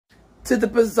To the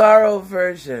bizarro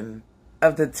version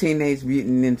of the Teenage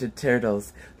Mutant Ninja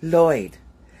Turtles, Lloyd,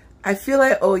 I feel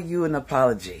I owe you an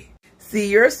apology. See,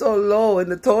 you're so low in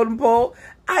the totem pole,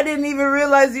 I didn't even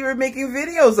realize you were making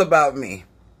videos about me.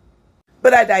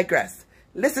 But I digress.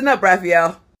 Listen up,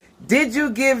 Raphael. Did you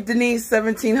give Denise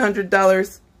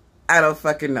 $1,700? I don't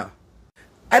fucking know.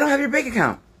 I don't have your bank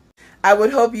account. I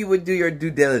would hope you would do your due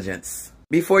diligence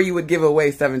before you would give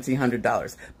away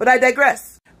 $1,700. But I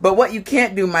digress. But what you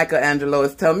can't do, Michelangelo,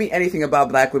 is tell me anything about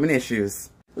black women issues.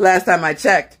 Last time I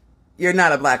checked, you're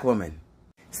not a black woman.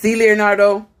 See,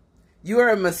 Leonardo, you are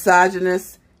a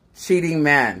misogynist, cheating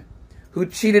man who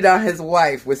cheated on his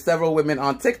wife with several women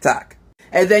on TikTok.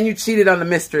 And then you cheated on the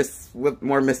mistress with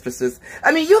more mistresses.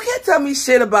 I mean, you can't tell me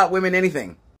shit about women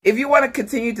anything. If you want to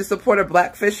continue to support a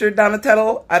black fisher,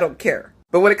 Donatello, I don't care.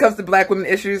 But when it comes to black women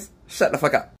issues, shut the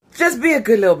fuck up. Just be a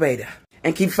good little beta.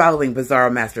 And keep following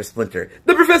Bizarro Master Splinter,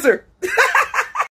 the professor.